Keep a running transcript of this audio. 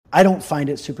I don't find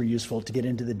it super useful to get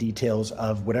into the details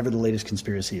of whatever the latest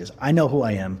conspiracy is. I know who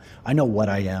I am. I know what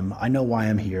I am. I know why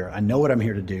I'm here. I know what I'm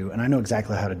here to do, and I know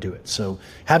exactly how to do it. So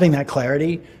having that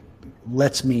clarity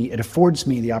it affords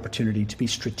me the opportunity to be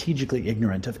strategically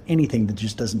ignorant of anything that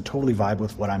just doesn't totally vibe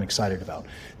with what I'm excited about.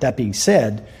 That being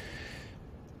said,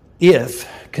 if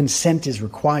consent is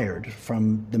required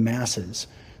from the masses,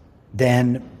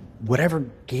 then whatever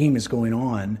game is going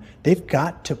on, they've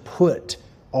got to put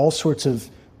all sorts of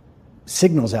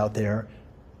signals out there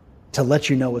to let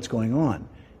you know what's going on.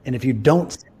 And if you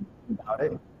don't say anything about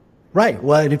it, right,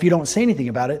 well, and if you don't say anything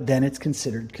about it, then it's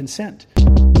considered consent.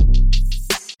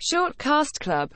 Short Cast Club